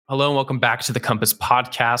Hello and welcome back to the Compass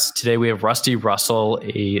Podcast. Today we have Rusty Russell,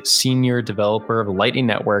 a senior developer of the Lightning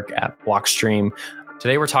Network at Blockstream.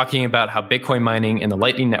 Today we're talking about how Bitcoin mining and the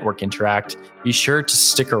Lightning Network interact. Be sure to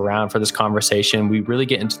stick around for this conversation. We really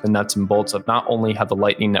get into the nuts and bolts of not only how the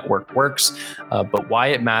Lightning Network works, but why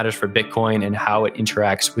it matters for Bitcoin and how it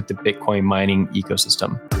interacts with the Bitcoin mining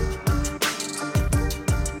ecosystem.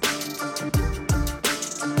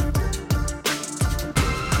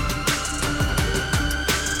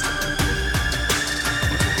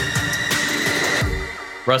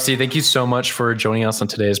 Rusty, thank you so much for joining us on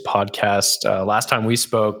today's podcast. Last time we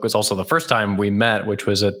spoke was also the first time we met, which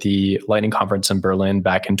was at the Lightning Conference in Berlin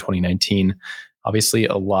back in 2019. Obviously,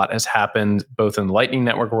 a lot has happened both in the Lightning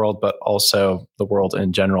Network world, but also the world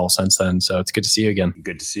in general since then. So it's good to see you again.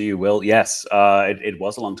 Good to see you, Will. Yes, it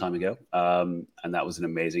was a long time ago, and that was an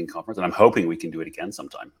amazing conference. And I'm hoping we can do it again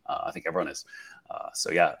sometime. I think everyone is.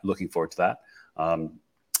 So yeah, looking forward to that.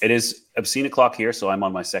 It is obscene o'clock here, so I'm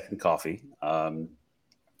on my second coffee.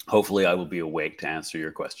 Hopefully I will be awake to answer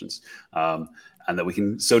your questions, and that we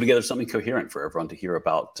can sew together something coherent for everyone to hear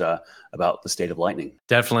about the state of Lightning.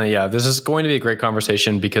 Definitely, yeah. This is going to be a great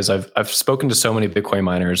conversation because I've spoken to so many Bitcoin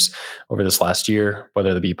miners over this last year,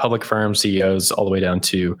 whether they be public firms, CEOs, all the way down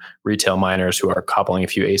to retail miners who are cobbling a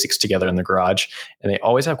few ASICs together in the garage, and they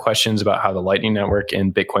always have questions about how the Lightning Network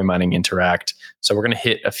and Bitcoin mining interact. So we're going to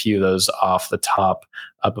hit a few of those off the top.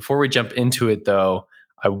 Before we jump into it, though,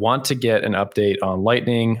 I want to get an update on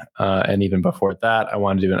Lightning. And even before that, I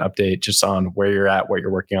want to do an update just on where you're at, what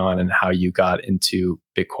you're working on, and how you got into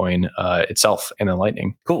Bitcoin itself and then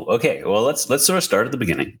Lightning. Cool. Okay. Well, let's sort of start at the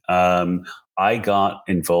beginning. I got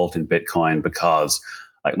involved in Bitcoin because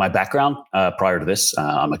like my background prior to this,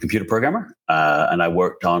 I'm a computer programmer, and I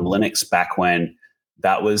worked on Linux back when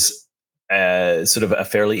that was sort of a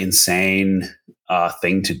fairly insane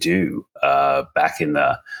thing to do back in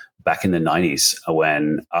the 90s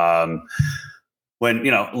when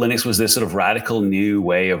Linux was this sort of radical new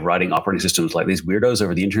way of writing operating systems. Like these weirdos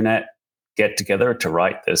over the internet get together to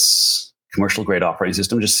write this commercial grade operating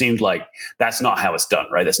system. Just seemed like that's not how it's done,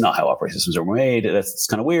 right? That's not how operating systems are made. It's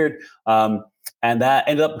kind of weird. And that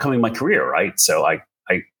ended up becoming my career, right? So I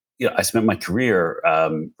spent my career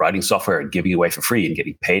writing software and giving it away for free and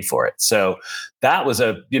getting paid for it. So that was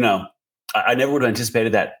I never would have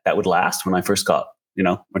anticipated that would last when I first got,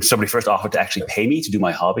 when somebody first offered to actually pay me to do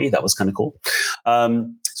my hobby. That was kind of cool.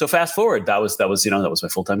 So fast forward, that was my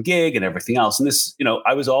full-time gig and everything else. And this,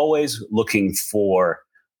 I was always looking for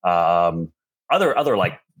other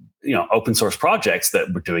like, open source projects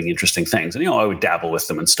that were doing interesting things. And, I would dabble with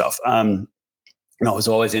them and stuff. I was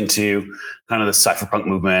always into kind of the cypherpunk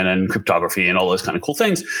movement and cryptography and all those kind of cool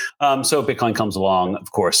things. So Bitcoin comes along.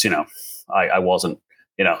 Of course, I wasn't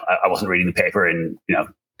reading the paper in,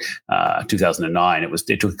 2009.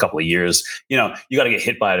 It took a couple of years. You got to get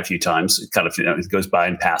hit by it a few times. It kind of, it goes by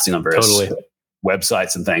in passing on various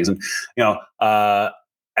websites and things. And,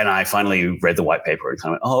 and I finally read the white paper and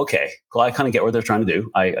kind of went, oh, okay, well, I kind of get what they're trying to do.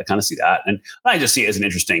 I kind of see that. And I just see it as an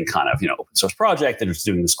interesting kind of, open source project that is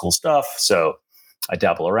doing this cool stuff. So I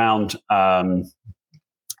dabble around. And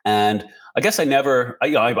I guess I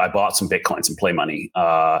bought some Bitcoins and play money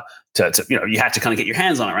to you had to kind of get your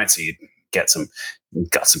hands on it, right? So you got some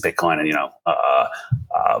Bitcoin and,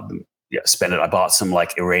 spend it. I bought some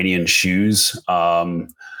like Iranian shoes. You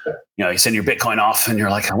send your Bitcoin off and you're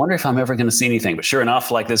like, I wonder if I'm ever going to see anything. But sure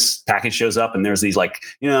enough, like this package shows up and there's these like,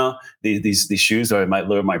 these shoes that my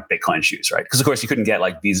Bitcoin shoes, right? Because of course you couldn't get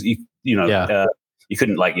like these, you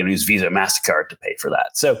couldn't like, use Visa, MasterCard to pay for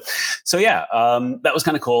that. So yeah, that was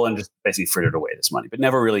kind of cool and just basically frittered away this money, but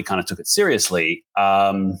never really kind of took it seriously.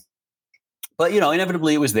 But,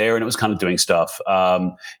 inevitably it was there and it was kind of doing stuff.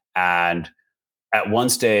 And at one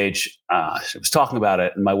stage, I was talking about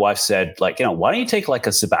it and my wife said, like, why don't you take like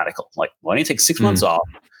a sabbatical? Like, why don't you take 6 months off,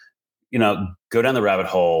 go down the rabbit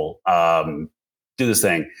hole, do this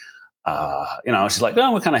thing. She's like,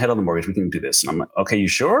 no, we're kind of head on the mortgage. We can do this. And I'm like, okay, you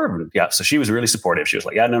sure? And yeah. So she was really supportive. She was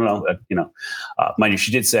like, yeah, no. Mind you,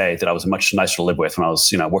 she did say that I was much nicer to live with when I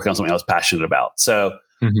was, working on something I was passionate about. So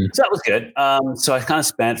that was good. So I kind of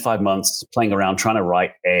spent 5 months playing around trying to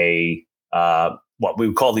write a, what we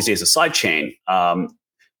would call these days a sidechain,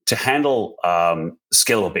 to handle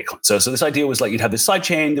scalable Bitcoin. So this idea was like you'd have this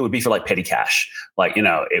sidechain that would be for like petty cash. Like,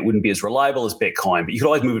 it wouldn't be as reliable as Bitcoin, but you could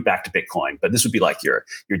always move it back to Bitcoin. But this would be like your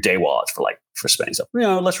day wallet for spending stuff.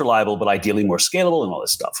 Less reliable, but ideally more scalable and all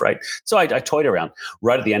this stuff, right? So I toyed around.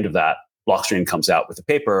 Right at the end of that, Blockstream comes out with a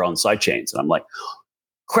paper on sidechains. And I'm like,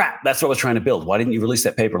 crap, that's what I was trying to build. Why didn't you release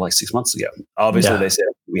that paper like 6 months ago? Obviously, They said,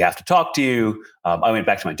 we have to talk to you. I went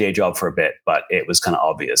back to my day job for a bit, but it was kind of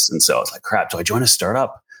obvious. And so I was like, crap, do I join a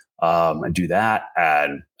startup? and do that.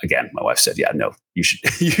 And again, my wife said, yeah, no, you should,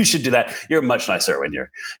 you should do that. You're much nicer when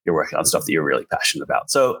you're working on stuff that you're really passionate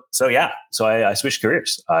about. So I switched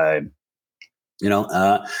careers. And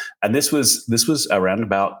this was around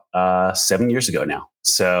about 7 years ago now.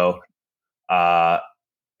 So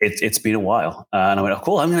it's been a while, and I went, oh,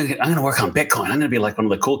 cool. I'm gonna work on Bitcoin. I'm gonna be like one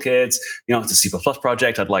of the cool kids. It's a C++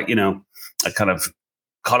 project. I kind of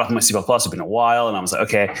caught up on my C++. It's been a while, and I was like,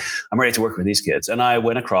 okay, I'm ready to work with these kids. And I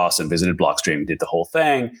went across and visited Blockstream, did the whole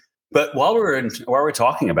thing. But while we were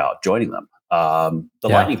talking about joining them, the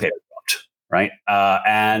Lightning paper dropped, right?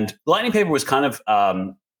 And the Lightning paper was kind of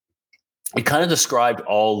it kind of described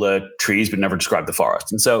all the trees, but never described the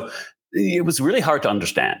forest. And so it was really hard to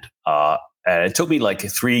understand. And it took me like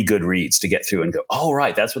 3 good reads to get through and go, oh,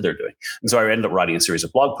 right, that's what they're doing. And so I ended up writing a series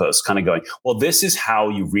of blog posts kind of going, well, this is how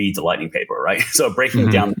you read the Lightning paper, right? So breaking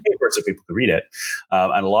down the paper so people could read it.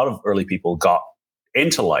 And a lot of early people got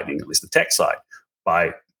into Lightning, at least the tech side,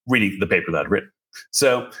 by reading the paper that I'd written.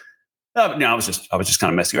 So I was just kind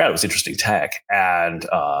of messing around. It was interesting tech. And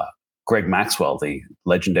Greg Maxwell, the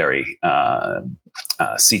legendary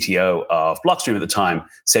CTO of Blockstream at the time,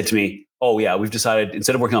 said to me, oh yeah, we've decided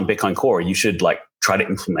instead of working on Bitcoin Core, you should try to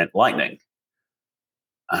implement Lightning.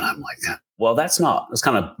 And I'm like, well, that's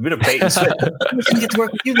kind of a bit of bait and switch. I'm going to get to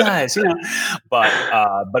work with you guys, But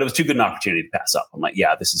it was too good an opportunity to pass up. I'm like,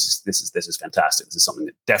 yeah, this is fantastic. This is something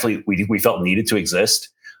that definitely we felt needed to exist.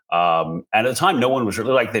 And at the time, no one was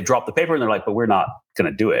really they dropped the paper and they're like, but we're not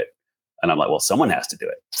going to do it. And I'm like, well, someone has to do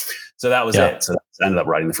it. So that was it. So I ended up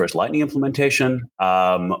writing the first Lightning implementation.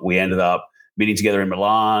 We ended up meeting together in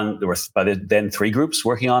Milan. There were by then 3 groups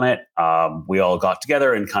working on it. We all got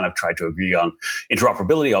together and kind of tried to agree on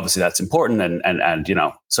interoperability. Obviously, that's important. And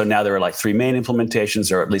so now there are 3 main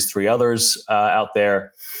implementations, or at least 3 others out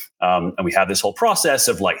there. And we have this whole process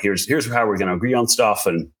of here's how we're going to agree on stuff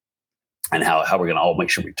and how we're going to all make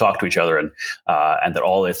sure we talk to each other and that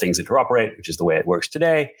all the things interoperate, which is the way it works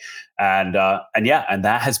today. And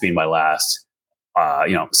that has been my last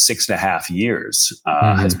 6.5 years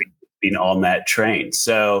has been on that train.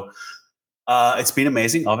 So it's been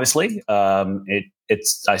amazing. Obviously,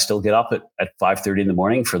 I still get up at 5:30 in the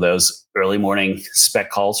morning for those early morning spec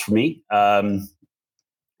calls for me.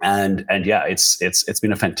 And it's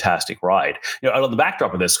been a fantastic ride. Out of the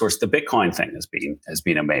backdrop of this, of course, the Bitcoin thing has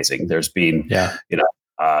been amazing. There's been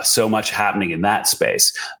so much happening in that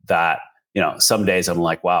space that some days I'm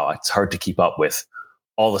like, wow, it's hard to keep up with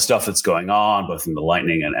all the stuff that's going on, both in the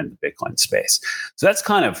Lightning and the Bitcoin space. So that's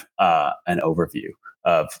kind of an overview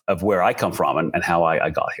of where I come from and how I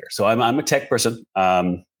got here. So I'm a tech person.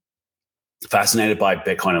 Fascinated by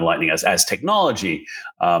Bitcoin and Lightning as technology.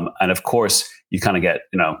 And of course, you kind of get,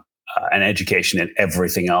 an education in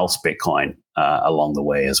everything else Bitcoin along the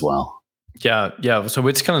way as well. Yeah. So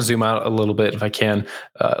let's kind of zoom out a little bit if I can.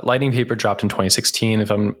 Lightning paper dropped in 2016, if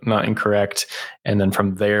I'm not incorrect. And then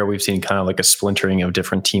from there, we've seen kind of a splintering of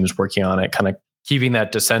different teams working on it, kind of keeping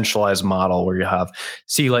that decentralized model where you have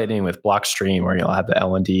C Lightning with Blockstream, where you'll have the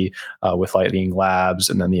L&D with Lightning Labs,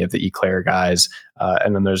 and then you have the Eclair guys.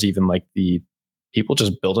 And then there's even the people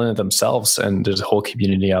just building it themselves, and there's a whole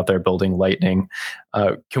community out there building Lightning.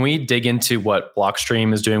 Can we dig into what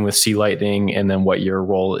Blockstream is doing with C Lightning, and then what your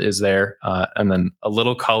role is there? And then a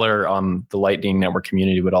little color on the Lightning Network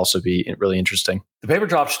community would also be really interesting. The paper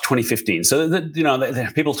dropped 2015. So,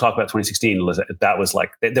 the people talk about 2016. That was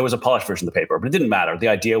there was a polished version of the paper, but it didn't matter. The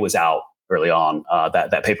idea was out early on.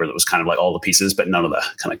 That paper that was kind of all the pieces, but none of the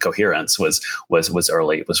kind of coherence was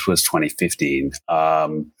early. It was 2015,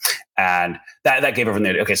 and that gave everyone the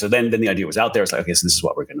idea. Okay, so then the idea was out there. It's okay, so this is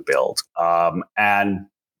what we're going to build, and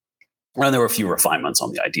there were a few refinements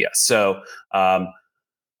on the idea. So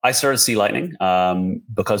I started C Lightning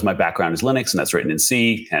because my background is Linux, and that's written in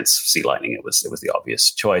C. Hence C Lightning. It was the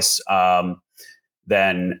obvious choice.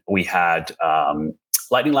 Then we had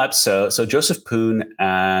Lightning Labs. So Joseph Poon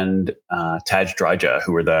and Taj Dryja,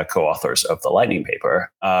 who were the co-authors of the Lightning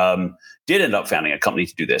paper, did end up founding a company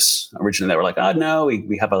to do this. Originally, they were like, "Oh no,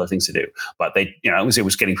 we have other things to do." But they, it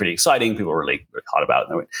was getting pretty exciting. People were really, really hot about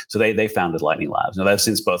it. So they founded Lightning Labs. Now they've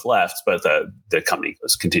since both left, but the company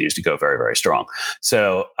continues to go very, very strong.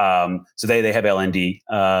 So they have LND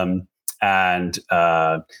and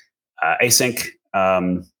Async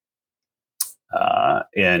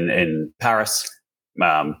in Paris.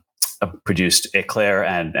 Produced Eclair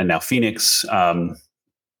and now Phoenix, and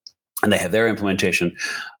they have their implementation.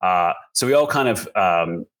 So we all kind of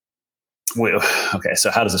okay. So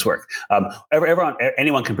how does this work?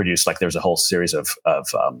 Anyone can produce. There's a whole series of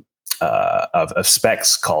of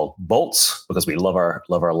specs called bolts, because we love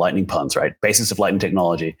our Lightning puns, right? Basis of Lightning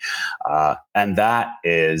technology, and that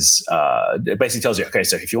is it basically tells you, okay,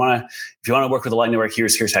 so if you want to work with the Lightning Network,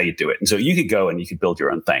 here's how you do it. And so you could go and you could build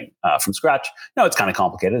your own thing from scratch. Now it's kind of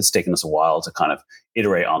complicated. It's taken us a while to kind of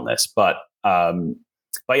iterate on this, but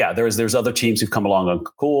yeah, there's other teams who've come along and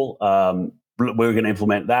cool. We're going to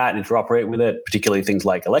implement that and interoperate with it, particularly things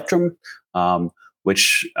like Electrum,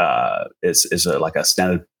 which is like a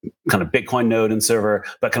standard kind of Bitcoin node and server,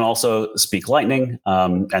 but can also speak Lightning.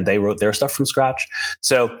 And they wrote their stuff from scratch.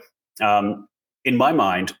 So in my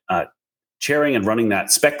mind, chairing and running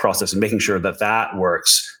that spec process and making sure that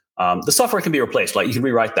works, the software can be replaced. Like you can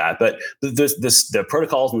rewrite that, but the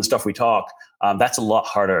protocols and the stuff we talk, that's a lot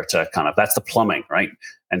harder to that's the plumbing, right?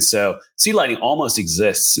 And so C-Lightning almost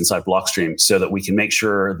exists inside Blockstream so that we can make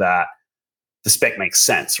sure that the spec makes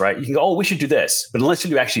sense, right? You can go, oh, we should do this, but unless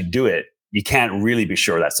you actually do it, you can't really be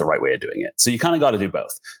sure that's the right way of doing it. So you kind of got to do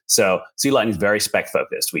both. So C-Lightning is very spec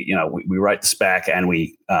focused. We write the spec, and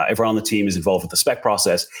everyone on the team is involved with the spec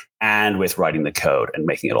process and with writing the code and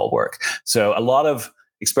making it all work. So a lot of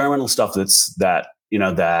experimental stuff that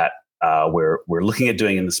we're looking at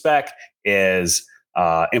doing in the spec is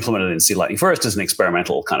implemented in C-Lightning first as an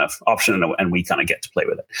experimental kind of option, and we kind of get to play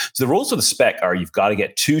with it. So the rules for the spec are you've got to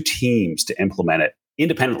get two teams to implement it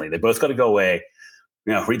independently. They both got to go away,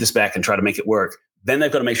 read the spec and try to make it work. Then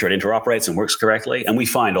they've got to make sure it interoperates and works correctly. And we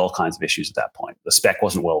find all kinds of issues at that point. The spec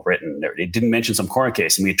wasn't well written. It didn't mention some corner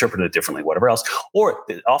case and we interpreted it differently, whatever else. Or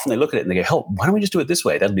often they look at it and they go, oh, why don't we just do it this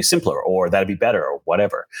way? That'll be simpler, or that'd be better, or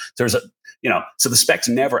whatever. So so the spec's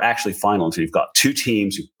never actually final until you've got two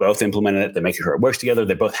teams who both implemented it. They make sure it works together.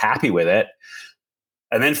 They're both happy with it.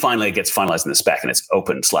 And then finally it gets finalized in the spec and it's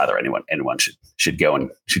open slather. Anyone should go and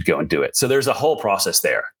do it. So there's a whole process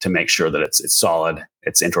there to make sure that it's solid,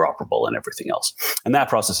 it's interoperable, and everything else. And that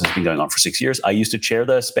process has been going on for 6 years. I used to chair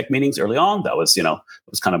the spec meetings early on. That was,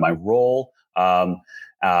 was kind of my role.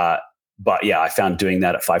 But yeah, I found doing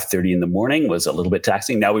that at 5:30 in the morning was a little bit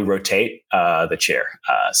taxing. Now we rotate the chair,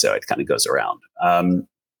 so it kind of goes around.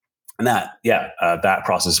 And that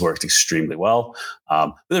process worked extremely well.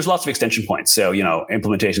 But there's lots of extension points. So,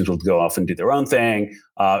 implementations will go off and do their own thing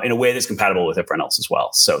in a way that's compatible with everyone else as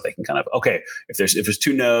well. So they can kind of, okay, if there's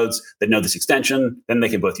two nodes that know this extension, then they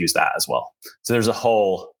can both use that as well. So there's a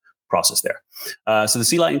whole process there. So the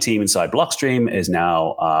C-Lightning team inside Blockstream is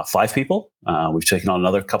now 5 people. We've taken on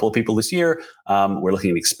another couple of people this year. We're looking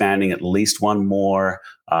at expanding at least one more,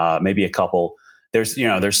 maybe a couple.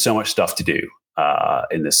 There's so much stuff to do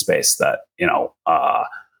in this space that,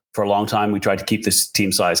 for a long time, we tried to keep this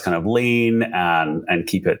team size kind of lean and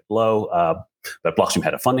keep it low. But Blockstream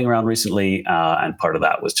had a funding round recently, and part of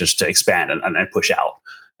that was just to expand and push out.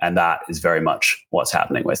 And that is very much what's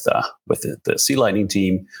happening with the C-Lightning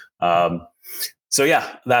team. So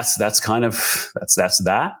yeah, that's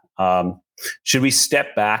that. Should we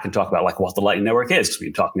step back and talk about like what the Lightning Network is? Because we've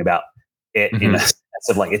been talking about it in a sense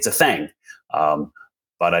of like it's a thing.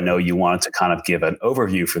 But I know you wanted to kind of give an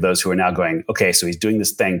overview for those who are now going, okay, so he's doing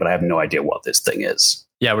this thing, but I have no idea what this thing is.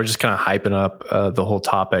 Yeah, we're just kind of hyping up the whole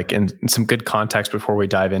topic, and some good context before we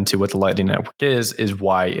dive into what the Lightning Network is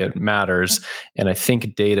why it matters. And I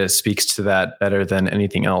think data speaks to that better than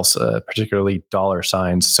anything else, particularly dollar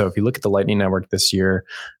signs. So if you look at the Lightning Network this year,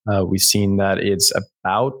 we've seen that it's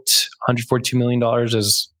about $142 million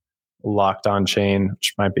is locked on chain,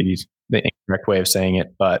 which might be the incorrect way of saying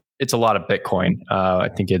it, but it's a lot of Bitcoin. I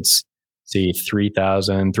think it's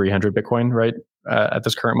 3,300 Bitcoin, right? At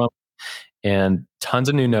this current moment. And tons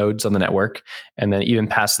of new nodes on the network. And then even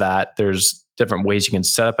past that, there's different ways you can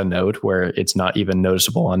set up a node where it's not even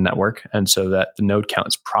noticeable on network. And so that the node count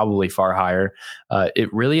is probably far higher.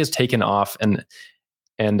 It really has taken off. And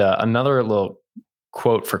another little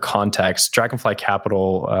quote for context, Dragonfly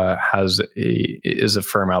Capital is a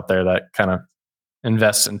firm out there that kind of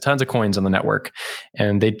invests in tons of coins on the network.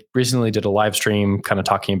 And they recently did a live stream kind of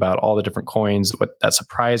talking about all the different coins, what that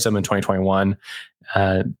surprised them in 2021.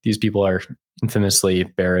 These people are infamously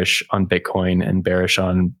bearish on Bitcoin and bearish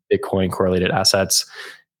on Bitcoin correlated assets.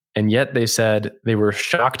 And yet they said they were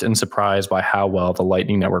shocked and surprised by how well the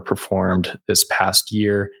Lightning Network performed this past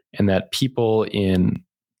year, and that people in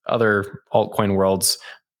other altcoin worlds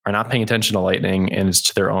are not paying attention to Lightning, and it's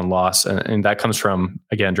to their own loss. And that comes from,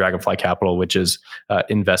 again, Dragonfly Capital, which is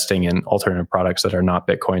investing in alternative products that are not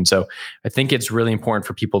Bitcoin. So I think it's really important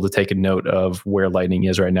for people to take a note of where Lightning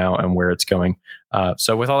is right now and where it's going.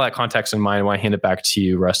 So with all that context in mind, I want to hand it back to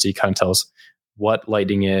you, Rusty. Kind of tell us what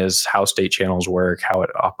Lightning is, how state channels work, how it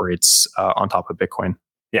operates on top of Bitcoin.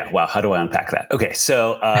 Yeah. Wow. How do I unpack that? Okay.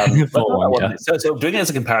 So, so doing it as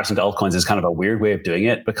a comparison to altcoins is kind of a weird way of doing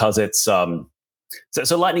it because it's, so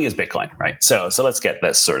Lightning is Bitcoin, right? So let's get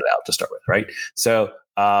this sorted out to start with, right? So,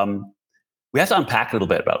 we have to unpack a little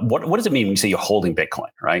bit about what does it mean when you say you're holding Bitcoin,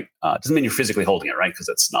 right? It doesn't mean you're physically holding it, right? Because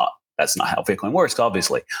that's not how Bitcoin works,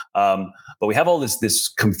 obviously. But we have all this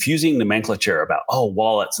confusing nomenclature about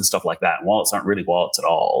wallets and stuff like that. And wallets aren't really wallets at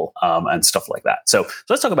all, and stuff like that. So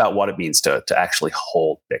let's talk about what it means to actually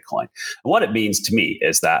hold Bitcoin. And what it means to me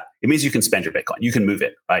is that it means you can spend your Bitcoin, you can move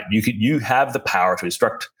it, right? You have the power to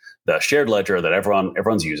instruct the shared ledger that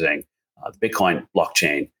everyone's using, the Bitcoin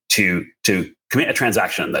blockchain, to commit a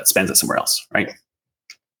transaction that spends it somewhere else, right?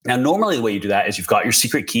 Now, normally the way you do that is you've got your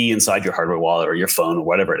secret key inside your hardware wallet or your phone or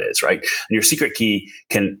whatever it is, right? And your secret key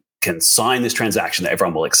can sign this transaction that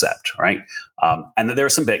everyone will accept, right? And then there are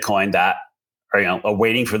some Bitcoin that are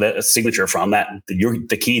waiting for the signature from that,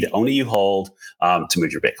 the key that only you hold to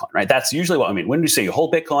move your Bitcoin, right? That's usually what I mean. When we say you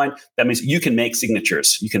hold Bitcoin, that means you can make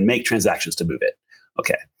signatures, you can make transactions to move it.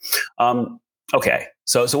 Okay. Okay.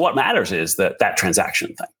 So what matters is that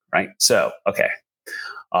transaction thing, right? So, okay.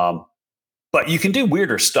 But you can do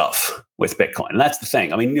weirder stuff with Bitcoin. And that's the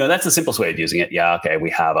thing. I mean, that's the simplest way of using it. Yeah. Okay. We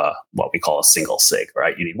have what we call a single sig,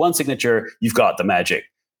 right? You need one signature. You've got the magic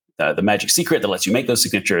secret that lets you make those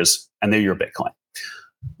signatures, and they're your Bitcoin.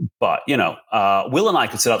 But, Will and I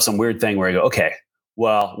could set up some weird thing where I go, okay,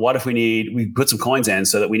 well, what if we put some coins in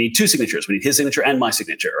so that we need two signatures? We need his signature and my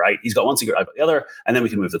signature, right? He's got one signature, I've got the other, and then we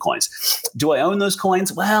can move the coins. Do I own those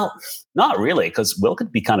coins? Well, not really, because Will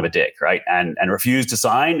could be kind of a dick, right? And refuse to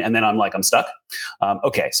sign, and then I'm stuck.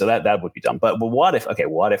 Okay, so that would be dumb. But what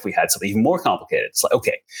if we had something even more complicated? It's like,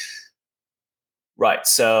 okay, right,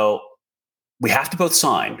 so we have to both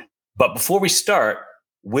sign, but before we start,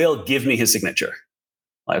 Will give me his signature.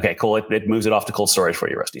 Like, okay, cool, it moves it off to cold storage for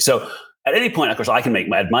you, Rusty. So at any point, of course, I can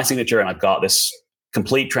add my signature, and I've got this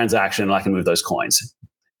complete transaction, and I can move those coins.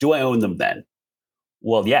 Do I own them then?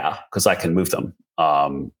 Well, yeah, because I can move them.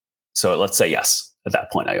 So let's say yes. At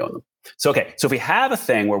that point, I own them. So okay. So if we have a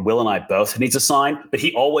thing where Will and I both need to sign, but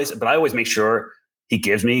I always make sure he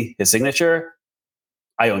gives me his signature,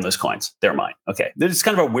 I own those coins. They're mine. Okay. This is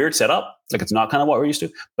kind of a weird setup. Like, it's not kind of what we're used to,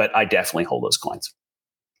 but I definitely hold those coins.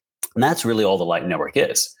 And that's really all the Lightning Network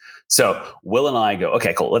is. So Will and I go,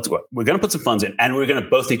 okay, cool. We're going to put some funds in, and we're going to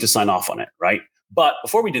both need to sign off on it, right? But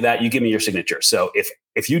before we do that, you give me your signature. So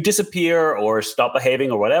if you disappear or stop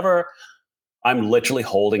behaving or whatever, I'm literally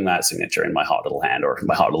holding that signature in my hot little hand, or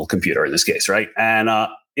my hot little computer in this case, right? And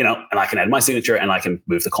and I can add my signature, and I can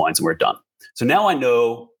move the coins, and we're done. So now I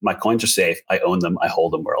know my coins are safe. I own them. I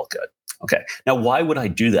hold them. We're all good. Okay. Now, why would I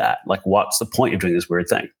do that? Like, what's the point of doing this weird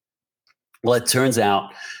thing? Well, it turns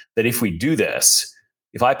out that if we do this,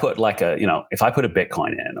 if I put a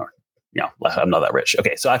Bitcoin in, or, I'm not that rich.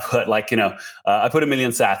 Okay. So I put I put 1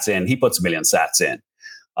 million sats in, he puts 1 million sats in.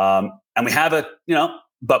 And we have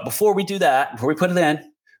but before we do that, before we put it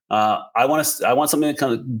in, I want something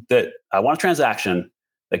I want a transaction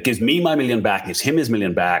that gives me my million back, gives him his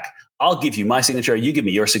million back. I'll give you my signature. You give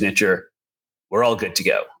me your signature. We're all good to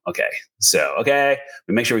go. Okay. So,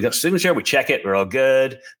 we make sure we got the signature. We check it. We're all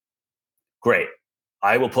good. Great.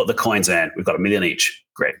 I will put the coins in. We've got 1 million each.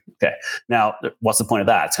 Great. Okay. Now, what's the point of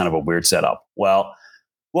that? It's kind of a weird setup. Well,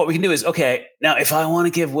 what we can do is, okay, now if I want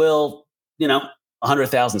to give Will,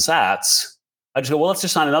 100,000 sats, I just go, well, let's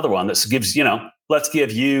just sign another one that gives, let's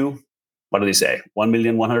give you, what do they say?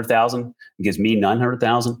 1,100,000. It gives me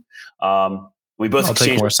 900,000. We both I'll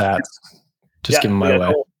take more sats. Just give them my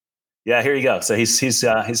way. Cool. Yeah, here you go. So he's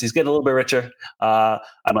getting a little bit richer. I'm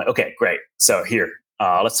like, okay, great. So here,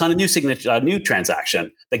 let's sign a new signature, a new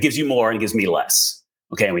transaction that gives you more and gives me less.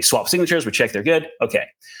 Okay, and we swap signatures. We check they're good. Okay,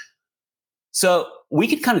 so we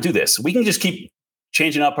can kind of do this. We can just keep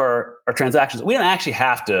changing up our transactions. We don't actually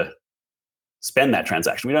have to spend that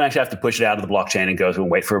transaction. We don't actually have to push it out of the blockchain and go through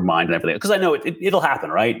and wait for a mind and everything. Because I know it'll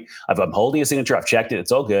happen, right? I'm holding a signature. I've checked it.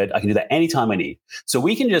 It's all good. I can do that anytime I need. So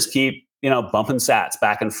we can just keep, bumping sats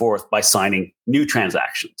back and forth by signing new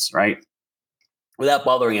transactions, right? Without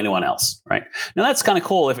bothering anyone else, right? Now that's kind of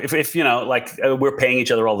cool. If we're paying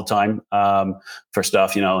each other all the time for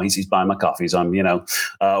stuff, he's buying my coffees, or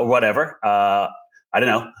whatever. I don't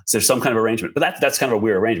know. So there's some kind of arrangement, but that's kind of a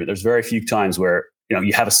weird arrangement. There's very few times where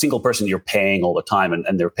you have a single person you're paying all the time,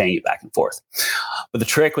 and they're paying you back and forth. But the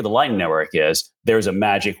trick with the Lightning Network is there's a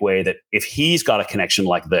magic way that if he's got a connection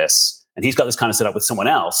like this, and he's got this kind of set up with someone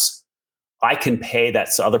else, I can pay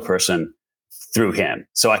that other person through him.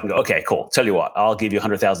 So I can go, okay, cool. Tell you what, I'll give you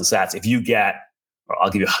 100,000 sats if you get, or I'll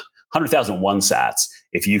give you 100,001 sats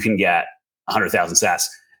if you can get 100,000 sats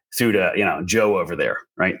through to, Joe over there,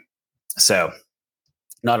 right? So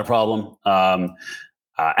Not a problem.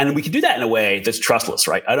 And we can do that in a way that's trustless,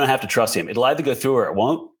 right? I don't have to trust him. It'll either go through or it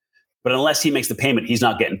won't. But unless he makes the payment, he's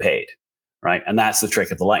not getting paid, right? And that's the trick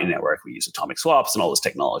of the Lightning Network. We use atomic swaps and all this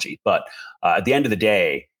technology. But at the end of the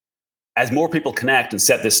day, as more people connect and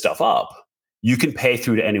set this stuff up, you can pay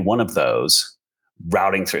through to any one of those,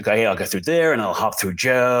 routing through. Hey, I'll go through there, and I'll hop through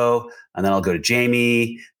Joe, and then I'll go to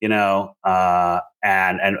Jamie. And I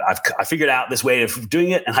figured out this way of doing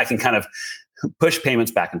it, and I can kind of push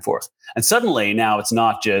payments back and forth. And suddenly now it's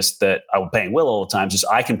not just that I'm paying Will all the time, just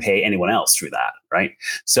I can pay anyone else through that, right?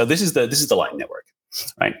 So this is the Lightning Network,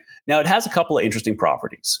 right? Now it has a couple of interesting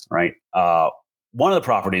properties, right? One of the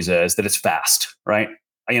properties is that it's fast, right?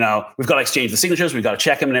 We've got to exchange the signatures, we've got to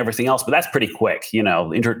check them and everything else, but that's pretty quick.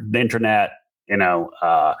 The internet,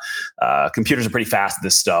 computers are pretty fast at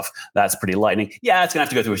this stuff. That's pretty lightning. Yeah, it's gonna have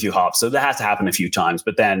to go through a few hops, so that has to happen a few times.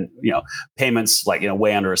 But then, payments like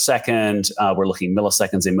way under a second. We're looking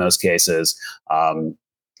milliseconds in most cases.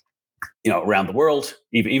 Around the world,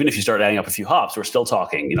 even if you start adding up a few hops, we're still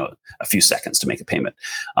talking, a few seconds to make a payment.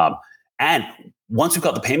 And once we've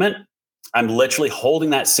got the payment, I'm literally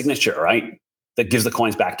holding that signature, right? That gives the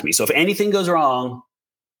coins back to me. So if anything goes wrong,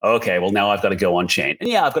 okay, well, now I've got to go on chain. And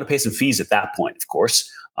yeah, I've got to pay some fees at that point, of course,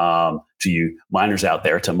 to you miners out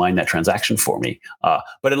there to mine that transaction for me.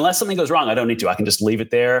 But unless something goes wrong, I don't need to. I can just leave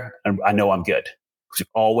it there and I know I'm good. Because you're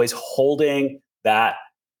always holding that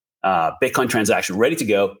Bitcoin transaction ready to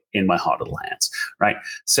go in my hot little hands, right?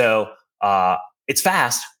 So it's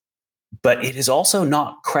fast, but it is also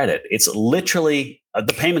not credit. It's literally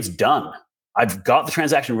the payment's done. I've got the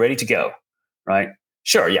transaction ready to go, right?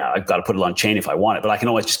 Sure, yeah, I've got to put it on chain if I want it, but I can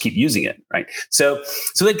always just keep using it, right? So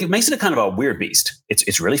that makes it a kind of a weird beast.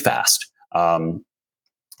 It's really fast.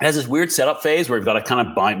 It has this weird setup phase where we've got to kind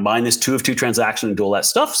of bind this 2 of 2 transaction and do all that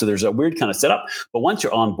stuff. So there's a weird kind of setup. But once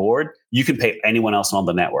you're on board, you can pay anyone else on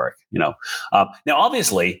the network. Now,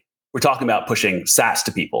 obviously, we're talking about pushing sats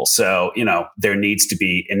to people. So there needs to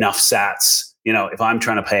be enough sats. If I'm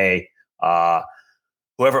trying to pay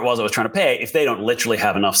whoever it was I was trying to pay, if they don't literally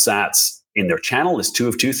have enough sats in their channel, this 2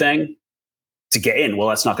 of 2 thing to get in, well,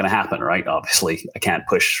 that's not going to happen, right? Obviously, I can't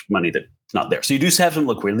push money that's not there. So you do have some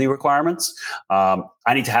liquidity requirements. I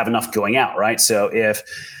need to have enough going out, right? So if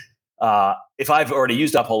I've already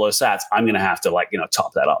used up all those sats, I'm going to have to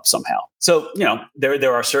top that up somehow. So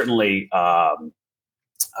there are certainly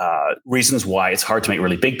reasons why it's hard to make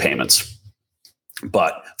really big payments.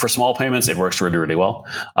 But for small payments, it works really, really well.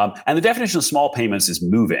 And the definition of small payments is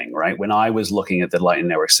moving, right? When I was looking at the Lightning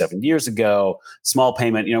Network 7 years ago, small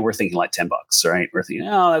payment, we're thinking like $10, right? We're thinking,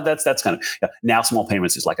 that's kind of now small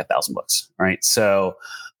payments is like $1,000, right? So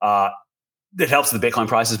it helps the Bitcoin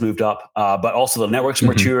price has moved up, but also the network's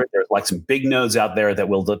mature. There's like some big nodes out there that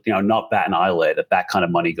will not bat an eyelid at that kind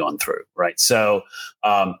of money going through, right? So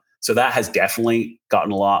that has definitely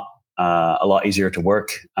gotten a lot easier to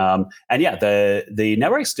work. And yeah, the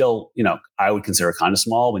network still, I would consider kind of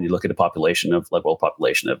small when you look at a population of world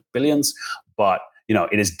population of billions, but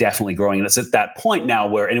it is definitely growing. And it's at that point now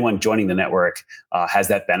where anyone joining the network has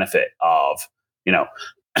that benefit of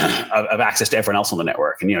access to everyone else on the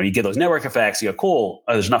network. And, you get those network effects, you go, cool,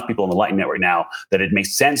 there's enough people on the Lightning Network now that it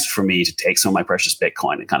makes sense for me to take some of my precious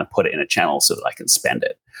Bitcoin and kind of put it in a channel so that I can spend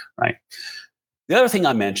it, right? The other thing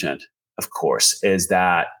I mentioned, of course, is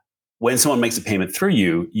that when someone makes a payment through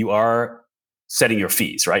you, you are setting your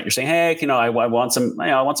fees, right? You're saying, hey, I want some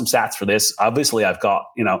sats for this. Obviously, I've got,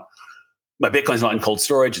 my Bitcoin's not in cold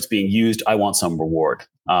storage; it's being used. I want some reward.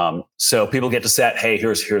 So people get to set, hey,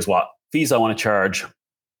 here's what fees I want to charge.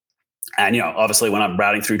 And, obviously when I'm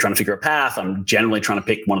routing through trying to figure a path, I'm generally trying to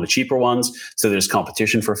pick one of the cheaper ones. So there's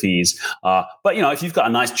competition for fees. But, if you've got a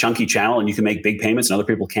nice chunky channel and you can make big payments and other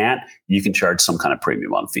people can't, you can charge some kind of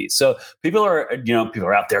premium on fees. So people are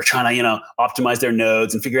out there trying to, optimize their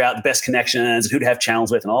nodes and figure out the best connections and who to have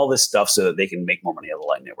channels with and all this stuff so that they can make more money out of the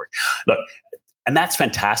Lightning Network. Look, and that's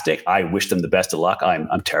fantastic. I wish them the best of luck.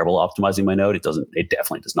 I'm terrible at optimizing my node. It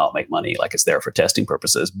definitely does not make money. Like, it's there for testing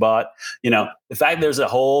purposes. But, the fact there's a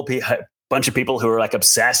whole bunch of people who are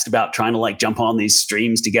obsessed about trying to jump on these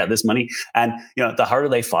streams to get this money. And, the harder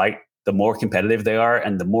they fight, the more competitive they are.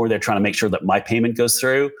 And the more they're trying to make sure that my payment goes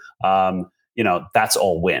through, that's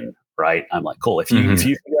all win. Right. I'm like, cool. If you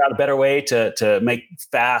figure out a better way to make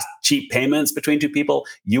fast, cheap payments between two people,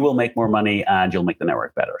 you will make more money and you'll make the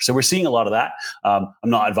network better. So we're seeing a lot of that. I'm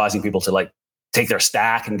not advising people to take their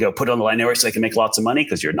stack and go put it on the Lightning Network so they can make lots of money,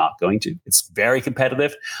 because you're not going to. It's very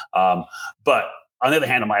competitive. But on the other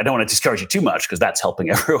hand, I don't want to discourage you too much, because that's helping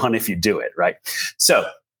everyone if you do it. Right. So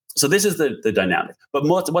So this is the dynamic. But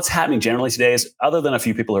what's happening generally today is, other than a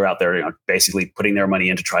few people who are out there, basically putting their money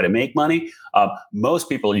in to try to make money, most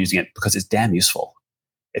people are using it because it's damn useful.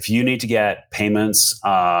 If you need to get payments,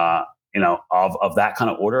 of that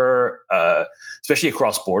kind of order, especially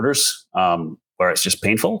across borders, where it's just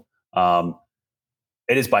painful,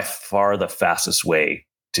 it is by far the fastest way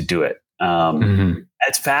to do it.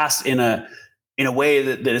 It's fast in a way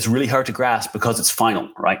that is really hard to grasp because it's final,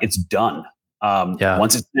 right? It's done.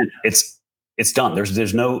 Once it's done, it's done.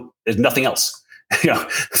 There's nothing else. A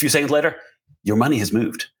few seconds later, your money has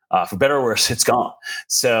moved. For better or worse, it's gone.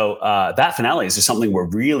 So that finality is just something we're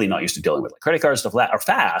really not used to dealing with. Like credit cards, stuff like that are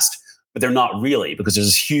fast, but they're not really, because there's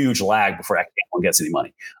this huge lag before anyone gets any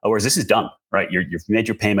money. Whereas this is done, right? You've made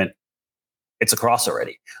your payment. It's across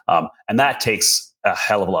already. And that takes a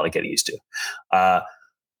hell of a lot of getting used to.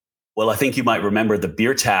 Well, I think you might remember the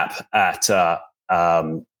beer tap at the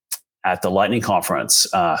Lightning conference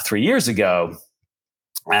 3 years ago.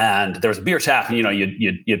 And there was a beer tap, and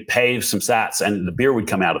you'd pay some sats, and the beer would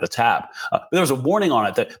come out of the tap. But there was a warning on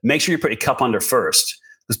it that make sure you put your cup under first,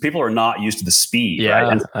 because people are not used to the speed. Yeah,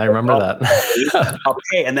 right? And I remember that. I'll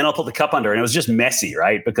pay, and then I'll put the cup under, and it was just messy,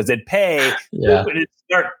 right? Because they'd pay, and it'd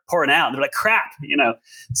start pouring out, and they're like, crap,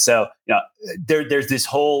 So there's this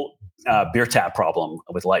whole beer tap problem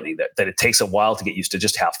with Lightning that it takes a while to get used to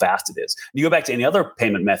just how fast it is. You go back to any other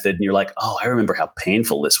payment method, and you're like, oh, I remember how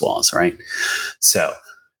painful this was, right? So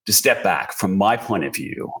to step back, from my point of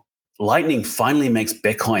view, Lightning finally makes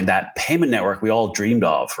Bitcoin that payment network we all dreamed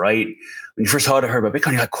of, right? When you first heard about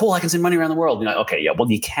Bitcoin, you're like, cool, I can send money around the world. You're like, okay, yeah, well,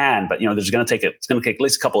 you can, but it's going to take at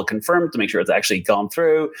least a couple of confirmed to make sure it's actually gone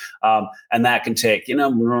through. And that can take,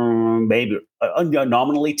 maybe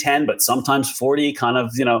nominally 10, but sometimes 40 kind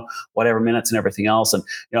of, whatever minutes and everything else. And,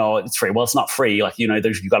 it's free. Well, it's not free. Like, you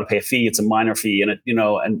got to pay a fee. It's a minor fee. And it,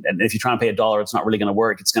 and if you try and pay $1, it's not really going to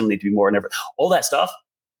work. It's going to need to be more and all that stuff.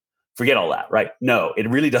 Forget all that, right? No, it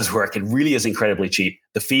really does work. It really is incredibly cheap.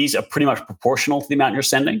 The fees are pretty much proportional to the amount you're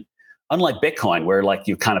sending. Unlike Bitcoin, where like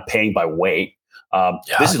you're kind of paying by weight,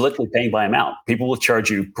 this is literally paying by amount. People will charge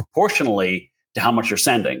you proportionally to how much you're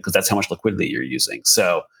sending, because that's how much liquidity you're using.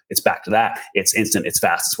 So it's back to that. It's instant. It's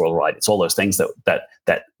fast. It's worldwide. It's all those things that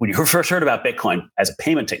when you first heard about Bitcoin as a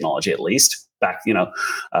payment technology, at least back,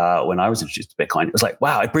 when I was introduced to Bitcoin, it was like,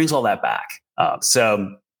 wow, it brings all that back.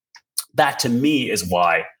 So that to me is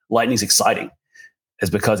why Lightning's exciting, is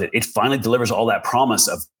because it finally delivers all that promise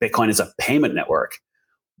of Bitcoin as a payment network,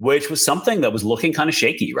 which was something that was looking kind of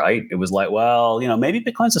shaky, right? It was like, well, maybe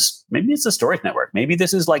maybe it's a storage network. Maybe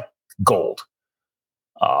this is like gold.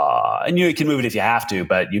 And you can move it if you have to,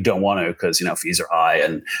 but you don't want to, because, fees are high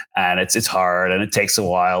and it's hard and it takes a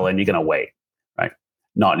while and you're going to wait, right?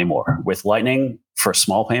 Not anymore. With Lightning, for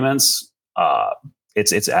small payments,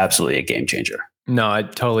 it's absolutely a game changer. No, I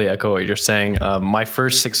totally echo what you're saying. My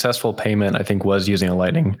first successful payment, I think, was using a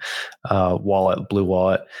Lightning wallet, Blue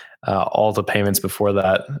Wallet. All the payments before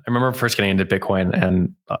that, I remember first getting into Bitcoin,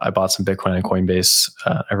 and I bought some Bitcoin on Coinbase,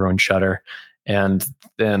 everyone Shutter, and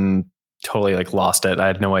then totally lost it. I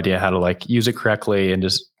had no idea how to use it correctly, and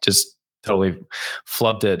just totally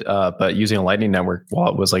flubbed it. But using a Lightning Network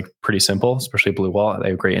wallet was pretty simple, especially Blue Wallet. They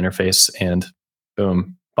have a great interface, and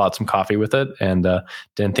boom, bought some coffee with it, and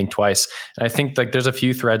didn't think twice. And I think there's a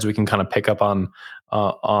few threads we can kind of pick up on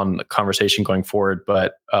the conversation going forward.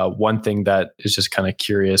 But one thing that is just kind of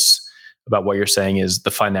curious about what you're saying is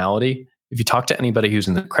the finality. If you talk to anybody who's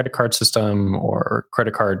in the credit card system or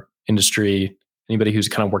credit card industry, anybody who's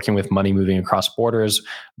kind of working with money moving across borders,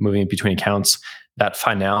 moving between accounts, that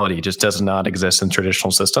finality just does not exist in the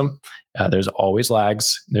traditional system. There's always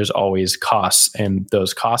lags, there's always costs, and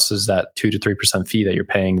those costs is that 2 to 3% fee that you're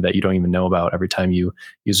paying that you don't even know about every time you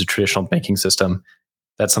use a traditional banking system.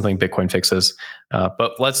 That's something Bitcoin fixes.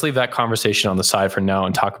 But let's leave that conversation on the side for now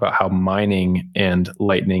and talk about how mining and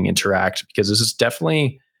Lightning interact, because this is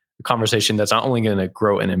definitely a conversation that's not only going to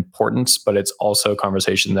grow in importance, but it's also a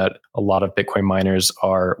conversation that a lot of Bitcoin miners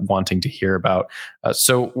are wanting to hear about.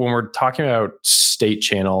 So when we're talking about state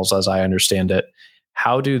channels, as I understand it,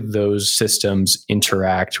 how do those systems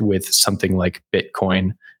interact with something like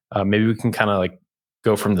Bitcoin? Maybe we can kind of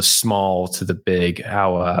go from the small to the big,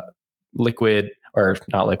 how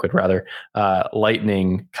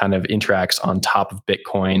Lightning kind of interacts on top of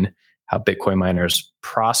Bitcoin, how Bitcoin miners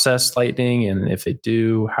process Lightning, and if they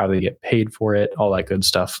do, how they get paid for it, all that good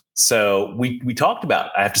stuff. So we talked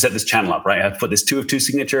about, I have to set this channel up, right? I have to put this 2 of 2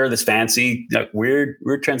 signature, this fancy, weird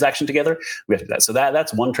transaction together. We have to do that. So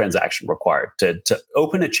that's one transaction required to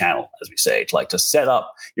open a channel, as we say, to set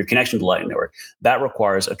up your connection to Lightning Network. That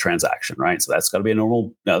requires a transaction, right? So that's got to be a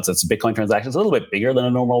normal, it's a Bitcoin transaction. It's a little bit bigger than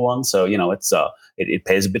a normal one. So, it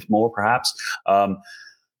pays a bit more perhaps.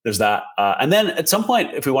 There's that. And then at some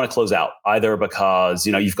point, if we want to close out, either because,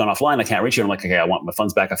 you've gone offline, I can't reach you. I'm like, okay, I want my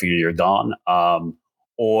funds back. I figure you're gone.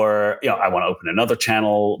 Or, I want to open another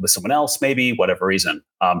channel with someone else, maybe, whatever reason.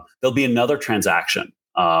 There'll be another transaction.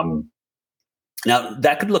 Now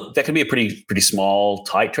that could be a pretty small,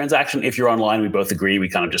 tight transaction. If you're online, we both agree, we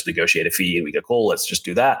kind of just negotiate a fee and we go, cool, let's just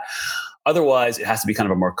do that. Otherwise, it has to be kind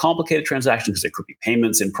of a more complicated transaction because there could be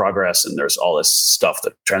payments in progress and there's all this stuff.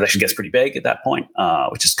 The transaction gets pretty big at that point,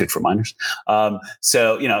 which is good for miners.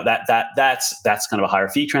 So that's kind of a higher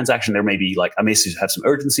fee transaction. There may be I may have some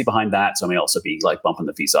urgency behind that, so I may also be bumping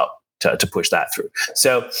the fees up to push that through.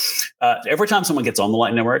 So every time someone gets on the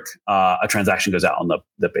Lightning Network, a transaction goes out on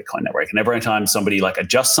the Bitcoin network. And every time somebody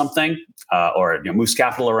adjusts something or moves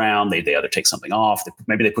capital around, they either take something off,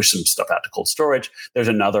 maybe they push some stuff out to cold storage, there's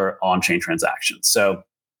another on-chain transaction. So,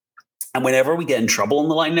 and whenever we get in trouble on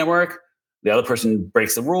the Lightning Network, the other person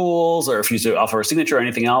breaks the rules or refuses to offer a signature or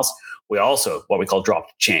anything else, we also, what we call drop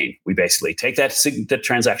the chain. We basically take the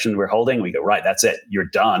transaction we're holding, we go, right, that's it, you're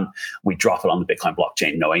done. We drop it on the Bitcoin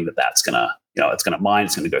blockchain, knowing that that's going to, it's going to mine,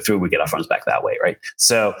 it's going to go through, we get our funds back that way, right?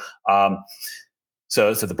 So,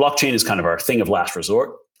 so the blockchain is kind of our thing of last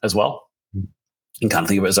resort as well. You can kind of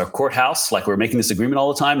think of it as our courthouse, we're making this agreement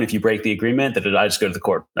all the time. And if you break the agreement, that I just go to the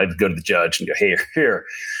court, I go to the judge and go, hey, here,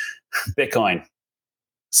 Bitcoin.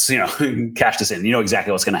 So, cash this in. You know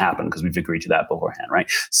exactly what's going to happen because we've agreed to that beforehand, right?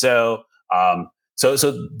 So, so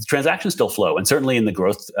the transactions still flow, and certainly in the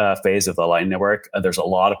growth phase of the Lightning Network, there's a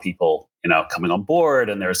lot of people, coming on board,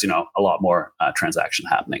 and there's a lot more transaction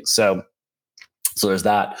happening. So there's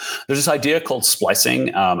that. There's this idea called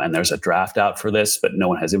splicing, and there's a draft out for this, but no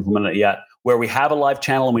one has implemented it yet. Where we have a live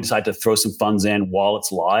channel and we decide to throw some funds in while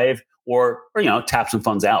it's live, or tap some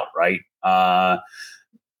funds out, right?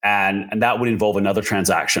 And that would involve another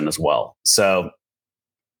transaction as well. So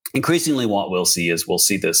increasingly what we'll see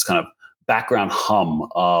this kind of background hum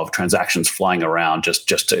of transactions flying around just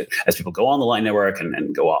to, as people go on the Lightning Network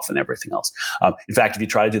and go off and everything else. In fact, if you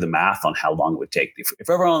try to do the math on how long it would take, if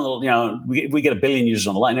everyone, we get 1 billion users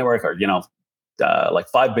on the Lightning Network, or,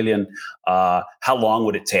 5 billion, how long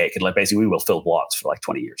would it take? And basically we will fill blocks for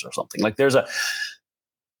 20 years or something.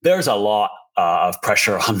 There's a lot of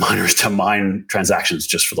pressure on miners to mine transactions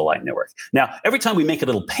just for the Lightning Network. Now, every time we make a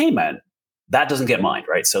little payment, that doesn't get mined,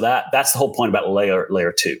 right? So that's the whole point about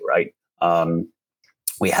layer 2, right?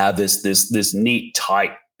 We have this neat,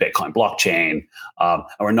 tight Bitcoin blockchain, and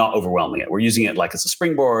we're not overwhelming it. We're using it as a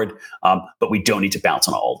springboard, but we don't need to bounce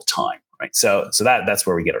on it all the time, right? So that's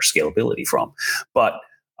where we get our scalability from. But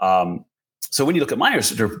so when you look at miners,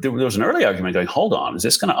 there was an early argument going, hold on, is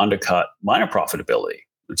this going to undercut miner profitability?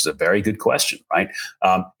 Which is a very good question, right?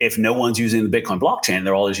 If no one's using the Bitcoin blockchain,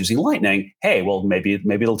 they're all just using Lightning. Hey, well, maybe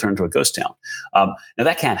it'll turn into a ghost town. Now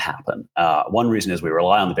that can't happen. One reason is we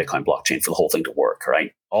rely on the Bitcoin blockchain for the whole thing to work,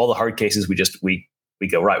 right? All the hard cases, we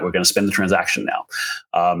go, right, we're going to spend the transaction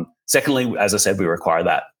now. Secondly, as I said, we require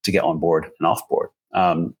that to get on board and off board.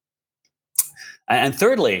 And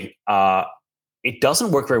thirdly, it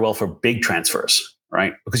doesn't work very well for big transfers,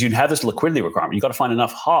 right? Because you have this liquidity requirement. You've got to find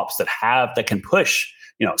enough hops that can push,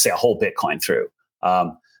 say a whole Bitcoin through.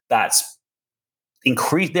 That's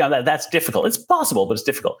increased. That's difficult. It's possible, but it's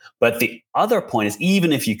difficult. But the other point is,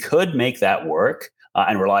 even if you could make that work,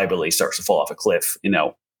 and reliability starts to fall off a cliff,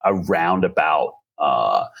 around about,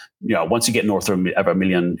 once you get north of 1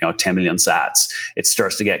 million, 10 million sats, it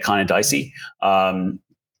starts to get kind of dicey.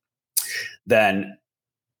 Then,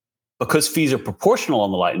 because fees are proportional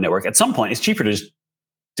on the Lightning Network, at some point it's cheaper to just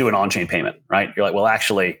do an on-chain payment, right? You're like, well,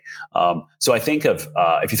 actually, so I think of,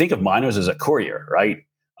 if you think of miners as a courier, right?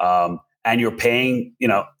 And you're paying,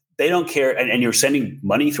 they don't care, and you're sending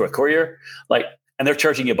money through a courier, and they're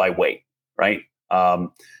charging you by weight, right?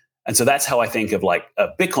 And so that's how I think of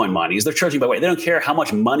Bitcoin mining, is they're charging by weight. They don't care how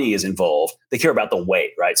much money is involved. They care about the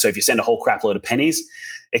weight, right? So if you send a whole crap load of pennies,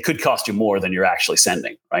 it could cost you more than you're actually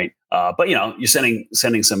sending, right? But you're sending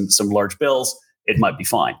some large bills, it might be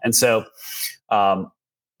fine. And so,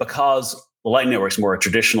 because the Lightning Network is more a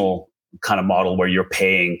traditional kind of model where you're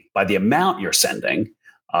paying by the amount you're sending,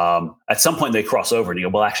 at some point they cross over and you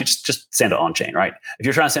go, well, actually just send it on chain, right? If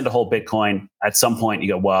you're trying to send a whole Bitcoin, at some point you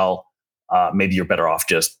go, well, maybe you're better off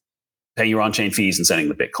just paying your on-chain fees and sending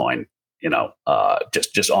the Bitcoin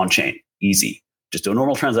just on chain, easy. Just do a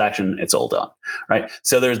normal transaction, it's all done, right?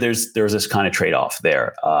 So there's this kind of trade off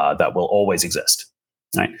there that will always exist.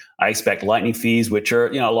 Right. I expect Lightning fees, which are,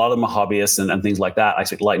 a lot of them are hobbyists and things like that. I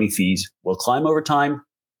expect Lightning fees will climb over time.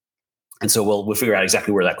 And so we'll figure out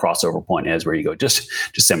exactly where that crossover point is, where you go, just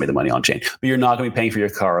send me the money on chain. But you're not going to be paying for your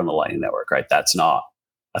car on the Lightning Network, right? That's not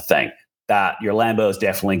a thing. That your Lambo is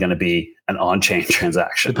definitely going to be an on-chain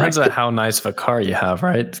transaction. Depends right? on how nice of a car you have,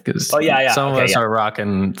 right? Because some of us are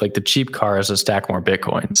rocking like the cheap cars to stack more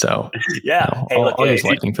Bitcoin. So I'll use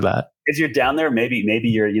Lightning for that. If you're down there, maybe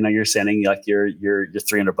you're sending like your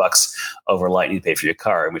 $300 over Lightning to pay for your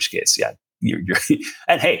car. In which case, you're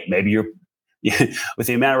and hey, maybe you're with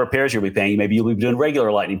the amount of repairs you'll be paying, maybe you'll be doing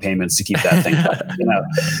regular Lightning payments to keep that thing up.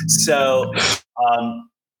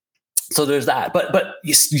 So there's that. But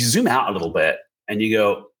you zoom out a little bit and you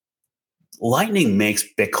go, Lightning makes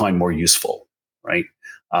Bitcoin more useful, right?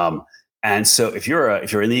 And so if you're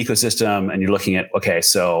in the ecosystem and you're looking at, okay,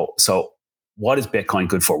 so what is Bitcoin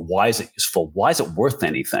good for? Why is it useful? Why is it worth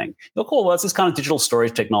anything? Cool. Well, it's this kind of digital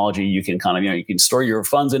storage technology. You can kind of, you can store your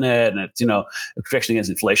funds in it, and it's, protection against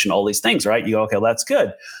inflation, all these things, right? You go, okay, well, that's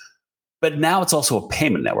good. But now it's also a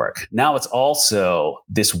payment network. Now it's also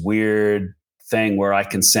this weird thing where I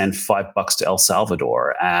can send $5 to El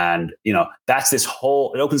Salvador, and that's it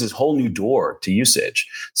opens this whole new door to usage.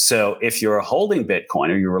 So if you're holding Bitcoin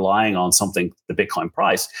or you're relying on something, the Bitcoin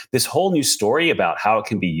price, this whole new story about how it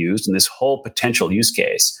can be used and this whole potential use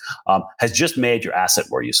case has just made your asset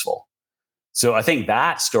more useful. So I think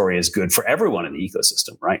that story is good for everyone in the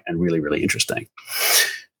ecosystem, right? And really, really interesting.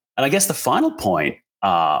 And I guess the final point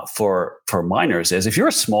for miners is, if you're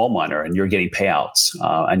a small miner and you're getting payouts,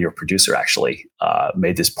 and your producer actually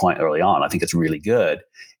made this point early on, I think it's really good.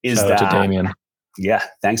 Shout out to Damien. Yeah,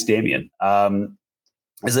 thanks, Damien.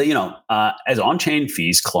 Is that as on-chain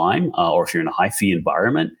fees climb, or if you're in a high fee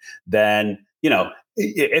environment, then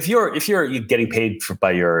if you're getting paid by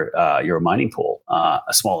your mining pool a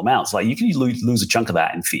small amount, so like you can lose a chunk of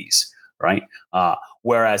that in fees, right?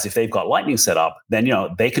 Whereas if they've got Lightning set up, then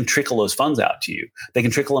they can trickle those funds out to you. They can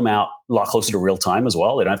trickle them out a lot closer to real time as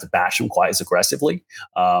well. They don't have to bash them quite as aggressively.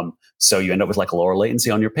 So you end up with like a lower latency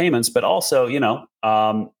on your payments, but also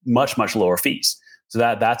much lower fees. So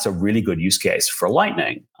that's a really good use case for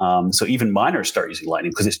Lightning. So even miners start using Lightning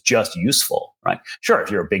because it's just useful, right? Sure, if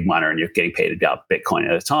you're a big miner and you're getting paid about Bitcoin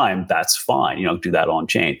at a time, that's fine. Do that on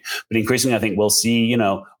chain. But increasingly, I think we'll see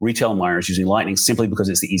retail miners using Lightning simply because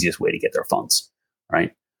it's the easiest way to get their funds.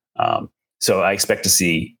 Right. So I expect to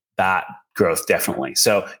see that growth definitely.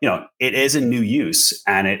 So, it is a new use,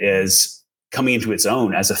 and it is coming into its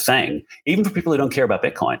own as a thing, even for people who don't care about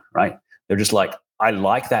Bitcoin, right? They're just like, I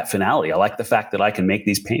like that finality. I like the fact that I can make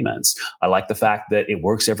these payments. I like the fact that it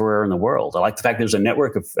works everywhere in the world. I like the fact there's a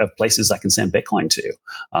network of places I can send Bitcoin to.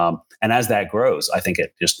 And as that grows, I think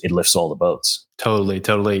it lifts all the boats. Totally.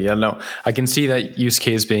 Yeah, no, I can see that use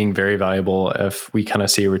case being very valuable if we kind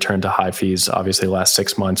of see a return to high fees. Obviously, the last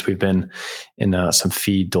 6 months, we've been in some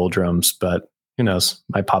fee doldrums, but who knows,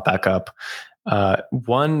 might pop back up.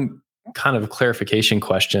 One kind of clarification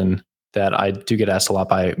question that I do get asked a lot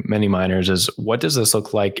by many miners is, what does this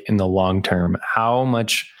look like in the long term? How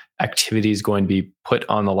much activity is going to be put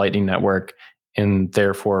on the Lightning Network and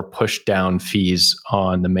therefore push down fees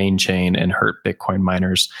on the main chain and hurt Bitcoin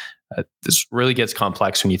miners? This really gets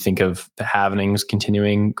complex when you think of the halvenings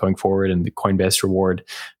continuing going forward and the Coinbase reward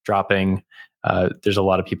dropping. There's a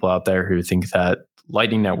lot of people out there who think that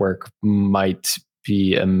Lightning Network might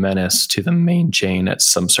be a menace to the main chain at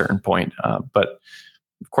some certain point. But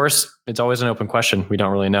of course, it's always an open question. We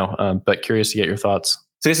don't really know, but curious to get your thoughts.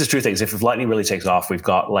 So this is two things. If Lightning really takes off, we've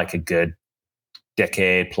got like a good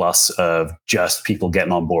decade plus of just people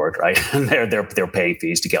getting on board, right? And they're paying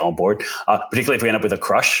fees to get on board. Particularly if we end up with a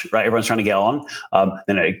crush, right? Everyone's trying to get on.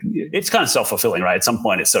 Then it's kind of self-fulfilling, right? At some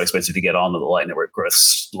point, it's so expensive to get on that the Lightning Network growth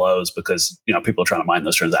slows because people are trying to mine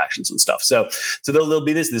those transactions and stuff. So there'll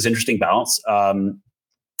be this interesting balance.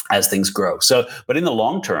 As things grow. So, but in the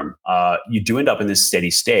long term, you do end up in this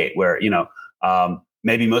steady state where,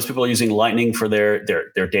 maybe most people are using Lightning for their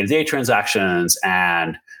day-to-day transactions,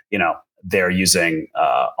 and, they're using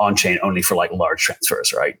on-chain only for like large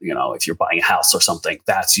transfers, right? If you're buying a house or something,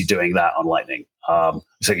 that's you doing that on Lightning.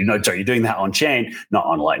 So you're doing that on chain, not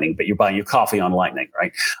on Lightning, but you're buying your coffee on Lightning,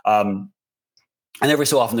 right? And every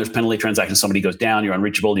so often there's penalty transactions. Somebody goes down, you're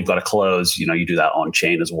unreachable, you've got to close, you do that on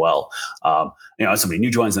chain as well. Somebody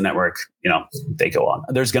new joins the network, they go on.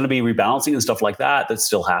 There's going to be rebalancing and stuff like that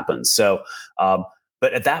still happens. So,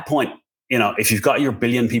 but at that point, if you've got your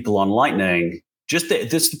billion people on Lightning, just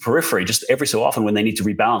the periphery, just every so often when they need to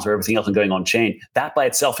rebalance or everything else and going on chain, that by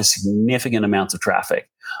itself is significant amounts of traffic.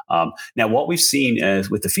 Now, what we've seen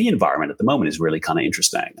with the fee environment at the moment is really kind of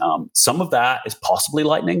interesting. Some of that is possibly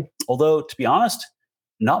Lightning, although to be honest,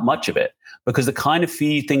 not much of it, because the kind of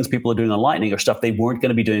fee things people are doing on Lightning are stuff they weren't going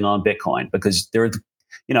to be doing on Bitcoin, because they're,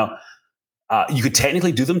 you could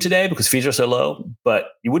technically do them today because fees are so low, but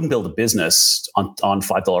you wouldn't build a business on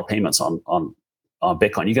 $5 payments on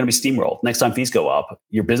Bitcoin. You're going to be steamrolled. Next time fees go up,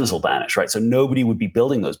 your business will vanish, right? So nobody would be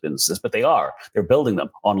building those businesses, but they are. They're building them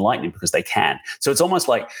on Lightning because they can. So it's almost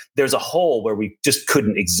like there's a hole where we just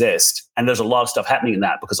couldn't exist, and there's a lot of stuff happening in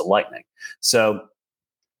that because of Lightning. So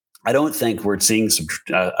I don't think we're seeing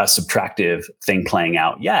a subtractive thing playing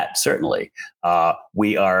out yet. Certainly,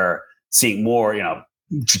 we are seeing more.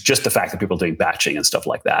 Just the fact that people are doing batching and stuff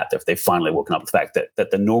like that. They've finally woken up to the fact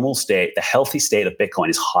that the normal state, the healthy state of Bitcoin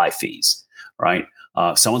is high fees, right?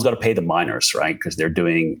 Someone's got to pay the miners, right? Because they're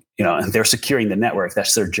doing, and they're securing the network.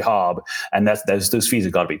 That's their job, and those fees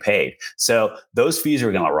have got to be paid. So those fees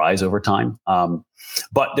are going to rise over time.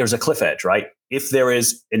 But there's a cliff edge, right? If there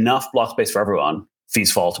is enough block space for everyone,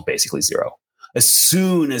 fees fall to basically zero. As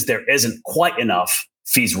soon as there isn't quite enough,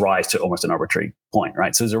 fees rise to almost an arbitrary point,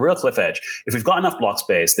 right? So there's a real cliff edge. If we've got enough block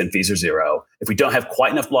space, then fees are zero. If we don't have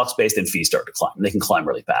quite enough block space, then fees start to climb. They can climb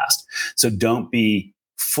really fast. So don't be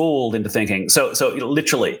fooled into thinking. So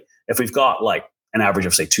literally, if we've got like an average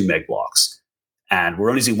of say 2 meg blocks, and we're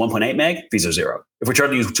only using 1.8 meg, fees are zero. If we're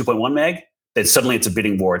trying to use 2.1 meg, then suddenly it's a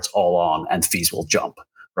bidding war. It's all on, and fees will jump,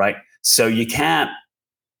 right? So you can't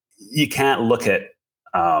look at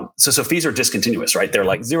so fees are discontinuous, right? They're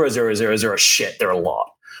like 0.0000 shit. They're a lot,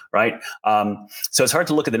 right? So it's hard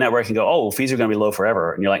to look at the network and go, oh, well, fees are going to be low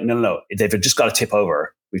forever. And you're like, no. They've just got to tip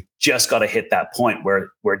over. We've just got to hit that point where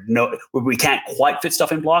we can't quite fit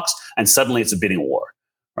stuff in blocks, and suddenly it's a bidding war,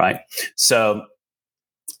 right? So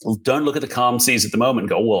don't look at the calm seas at the moment and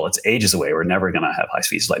go, well, it's ages away. We're never going to have high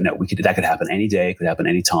fees. Like, no, that could happen any day. It could happen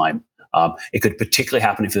any time. It could particularly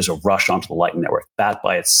happen if there's a rush onto the Lightning Network. That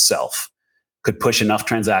by itself could push enough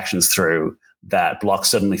transactions through that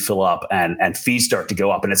blocks suddenly fill up and fees start to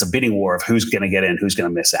go up. And it's a bidding war of who's going to get in, who's going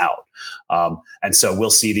to miss out. And so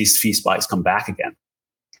we'll see these fee spikes come back again.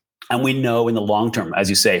 And we know in the long term, as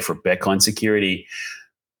you say, for Bitcoin security,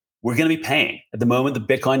 we're going to be paying. At the moment, the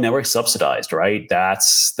Bitcoin network's subsidized, right?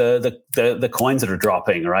 That's the coins that are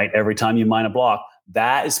dropping, right? Every time you mine a block,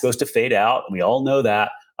 that is supposed to fade out. We all know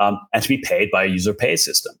that. And to be paid by a user pay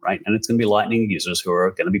system, right? And it's going to be Lightning users who are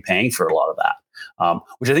going to be paying for a lot of that,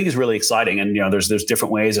 which I think is really exciting. And there's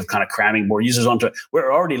different ways of kind of cramming more users onto it.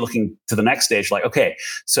 We're already looking to the next stage, like, okay,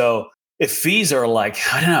 so if fees are like,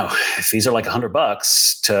 I don't know, if fees are like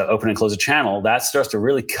 $100 to open and close a channel, that starts to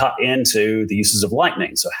really cut into the uses of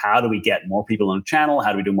Lightning. So how do we get more people on a channel?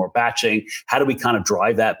 How do we do more batching? How do we kind of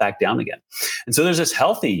drive that back down again? And so there's this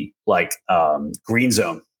healthy green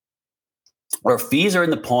zone where fees are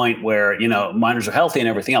in the point where, miners are healthy and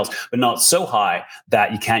everything else, but not so high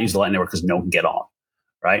that you can't use the Lightning Network because no one can get on,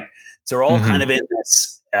 right? So we're all kind of in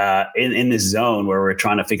this in this zone where we're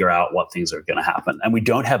trying to figure out what things are going to happen. And we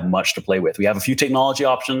don't have much to play with. We have a few technology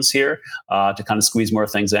options here to kind of squeeze more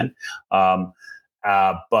things in.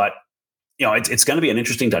 But, it's going to be an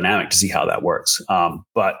interesting dynamic to see how that works.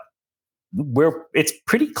 But it's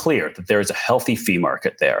pretty clear that there is a healthy fee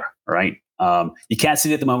market there, right? You can't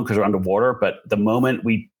see it at the moment because we're underwater, but the moment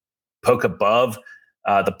we poke above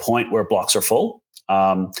the point where blocks are full,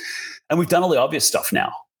 and we've done all the obvious stuff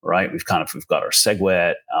now, right? We've got our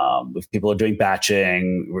SegWit, people are doing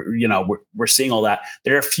batching, we're seeing all that.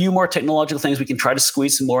 There are a few more technological things we can try to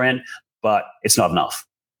squeeze some more in, but it's not enough.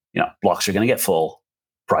 Blocks are going to get full,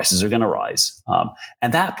 prices are going to rise.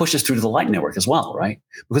 And that pushes through to the Lightning Network as well, right?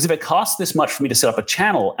 Because if it costs this much for me to set up a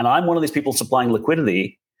channel and I'm one of these people supplying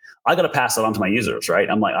liquidity, I got to pass that on to my users, right?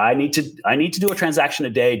 I'm like, I need to do a transaction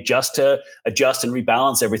a day just to adjust and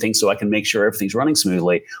rebalance everything so I can make sure everything's running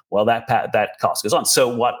smoothly. Well, that cost goes on. So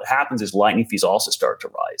what happens is Lightning fees also start to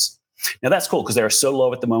rise. Now that's cool because they're so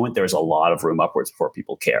low at the moment. There's a lot of room upwards before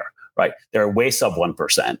people care, right? They're way sub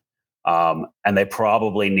 1%, and they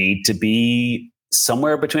probably need to be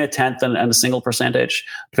somewhere between a tenth and a single percentage,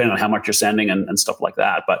 depending on how much you're sending and stuff like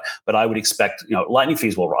that. But I would expect Lightning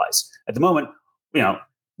fees will rise. At the moment,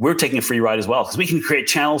 we're taking a free ride as well because we can create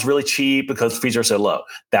channels really cheap because fees are so low.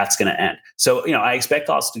 That's going to end. So, I expect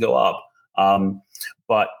costs to go up.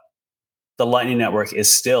 But the Lightning Network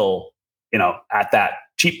is still, at that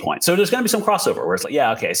cheap point. So there's going to be some crossover where it's like,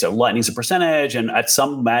 yeah, okay, so Lightning's a percentage. And at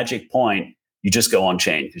some magic point, you just go on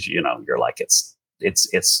chain because, you're like, it's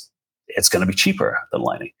going to be cheaper than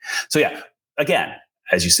Lightning. So yeah, again,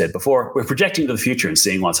 as you said before, we're projecting to the future and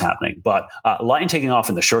seeing what's happening. But Lightning taking off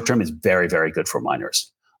in the short term is very, very good for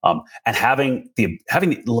miners. And having the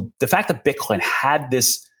fact that Bitcoin had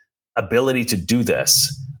this ability to do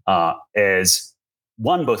this is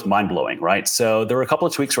one, both mind blowing, right? So there were a couple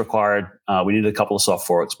of tweaks required. We needed a couple of soft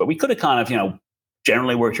forks, but we could have kind of,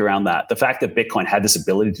 generally worked around that. The fact that Bitcoin had this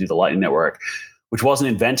ability to do the Lightning Network, which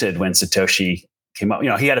wasn't invented when Satoshi came up.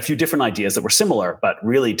 He had a few different ideas that were similar, but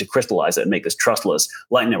really to crystallize it and make this trustless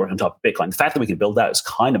Lightning Network on top of Bitcoin. The fact that we can build that is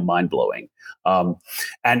kind of mind blowing, and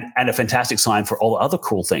a fantastic sign for all the other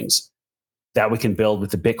cool things that we can build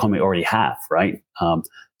with the Bitcoin we already have. Right? It's kind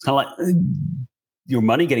of like your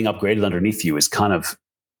money getting upgraded underneath you is kind of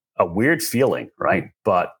a weird feeling, right?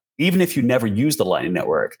 But even if you never use the Lightning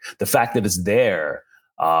Network, the fact that it's there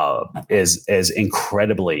is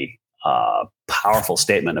incredibly powerful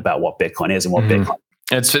statement about what Bitcoin is and what Bitcoin.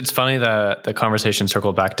 It's funny that the conversation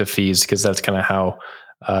circled back to fees, because that's kind of how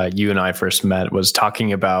you and I first met, was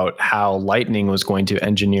talking about how Lightning was going to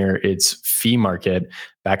engineer its fee market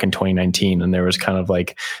back in 2019. And there was kind of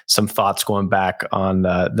like some thoughts going back on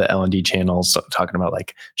the L&D channels talking about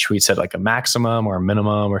like, should we set like a maximum or a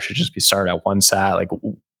minimum, or should it just be started at 1 sat? Like,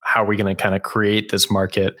 how are we going to kind of create this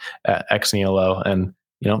market at XNELO? And,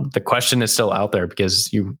 the question is still out there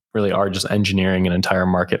because you really are just engineering an entire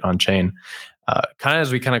market on chain. Kind of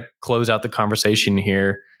as we kind of close out the conversation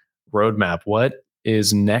here, roadmap, what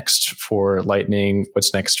is next for Lightning?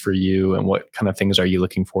 What's next for you? And what kind of things are you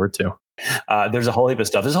looking forward to? There's a whole heap of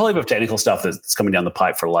stuff. There's a whole heap of technical stuff that's coming down the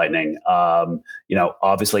pipe for Lightning.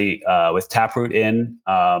 Obviously with Taproot in,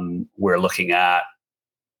 we're looking at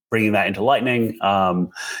bringing that into Lightning,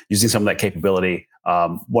 using some of that capability.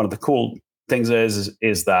 One of the cool things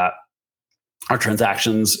is that our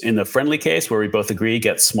transactions in the friendly case, where we both agree,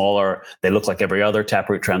 get smaller. They look like every other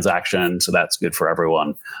Taproot transaction, so that's good for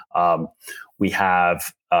everyone. We have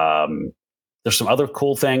there's some other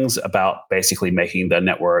cool things about basically making the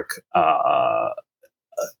network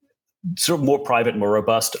sort of more private, more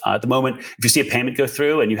robust. At the moment, if you see a payment go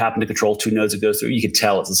through and you happen to control 2 nodes that goes through, you can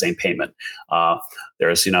tell it's the same payment.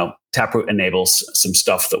 There's, Taproot enables some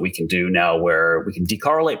stuff that we can do now where we can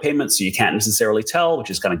decorrelate payments, so you can't necessarily tell, which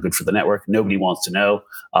is kind of good for the network. Nobody wants to know.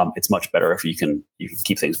 It's much better if you can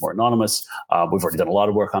keep things more anonymous. We've already done a lot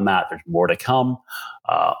of work on that. There's more to come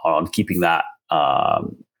on keeping that.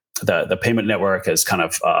 The payment network is kind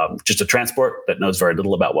of just a transport that knows very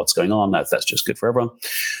little about what's going on. That's just good for everyone.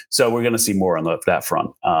 So we're going to see more on that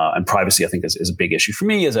front. And privacy, I think, is a big issue for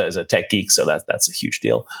me as a tech geek. So that's a huge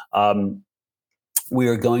deal. We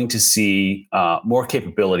are going to see more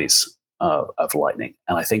capabilities of Lightning.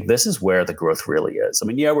 And I think this is where the growth really is. I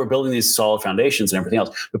mean, we're building these solid foundations and everything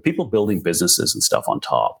else, but people building businesses and stuff on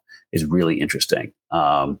top is really interesting.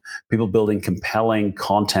 People building compelling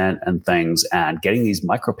content and things and getting these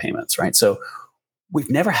micropayments, right? So we've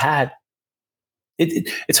never had it.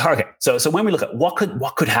 It's hard. Okay. So when we look at what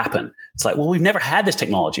could happen, it's like, well, we've never had this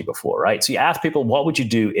technology before, right? So you ask people, what would you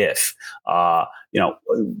do if,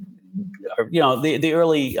 the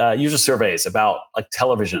early user surveys about like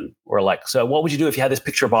television were like, so what would you do if you had this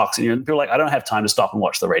picture box and people are like, I don't have time to stop and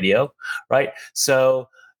watch the radio, right? So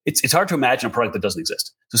it's hard to imagine a product that doesn't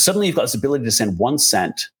exist. So suddenly you've got this ability to send 1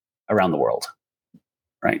 cent around the world,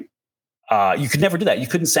 right? You could never do that. You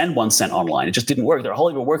couldn't send 1 cent online. It just didn't work. There are a whole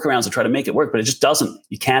heap of workarounds to try to make it work, but it just doesn't.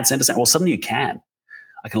 You can't send a cent. Well, suddenly you can.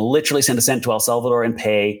 I can literally send a cent to El Salvador and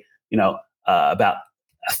pay, about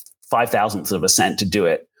 5,000ths of a cent to do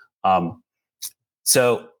it.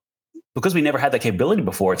 So because we never had that capability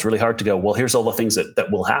before, it's really hard to go, well, here's all the things that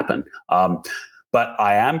will happen. But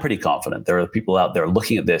I am pretty confident there are people out there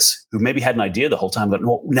looking at this who maybe had an idea the whole time, but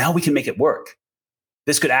well, now we can make it work.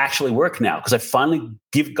 This could actually work now because I finally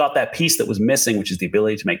got that piece that was missing, which is the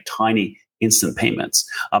ability to make tiny instant payments.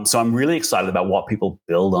 So I'm really excited about what people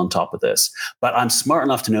build on top of this. But I'm smart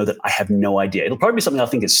enough to know that I have no idea. It'll probably be something I'll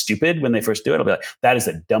think is stupid when they first do it. I'll be like, that is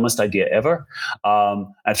the dumbest idea ever. And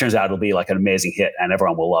it turns out it'll be like an amazing hit and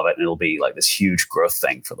everyone will love it. And it'll be like this huge growth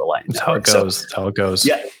thing for the Lightning Network. How it goes.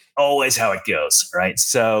 Yeah, always how it goes, right?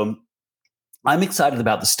 So I'm excited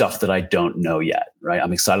about the stuff that I don't know yet, right?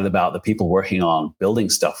 I'm excited about the people working on building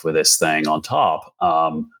stuff with this thing on top,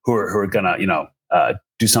 who are gonna,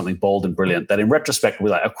 do something bold and brilliant that in retrospect,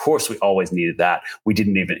 we're like, of course we always needed that. We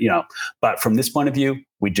didn't even, but from this point of view,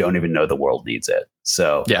 we don't even know the world needs it.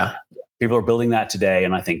 So yeah, people are building that today.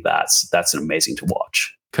 And I think that's amazing to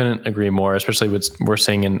watch. Couldn't agree more, especially what we're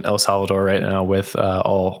seeing in El Salvador right now with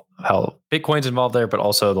all how Bitcoin's involved there, but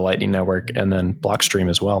also the Lightning Network and then Blockstream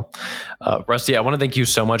as well. Rusty, I want to thank you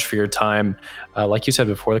so much for your time. Like you said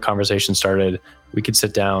before the conversation started, we could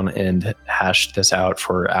sit down and hash this out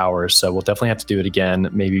for hours. So we'll definitely have to do it again,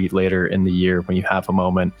 maybe later in the year when you have a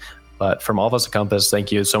moment. But from all of us at Compass,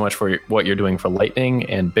 thank you so much for what you're doing for Lightning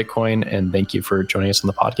and Bitcoin. And thank you for joining us on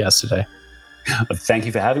the podcast today. Thank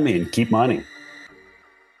you for having me, and keep mining.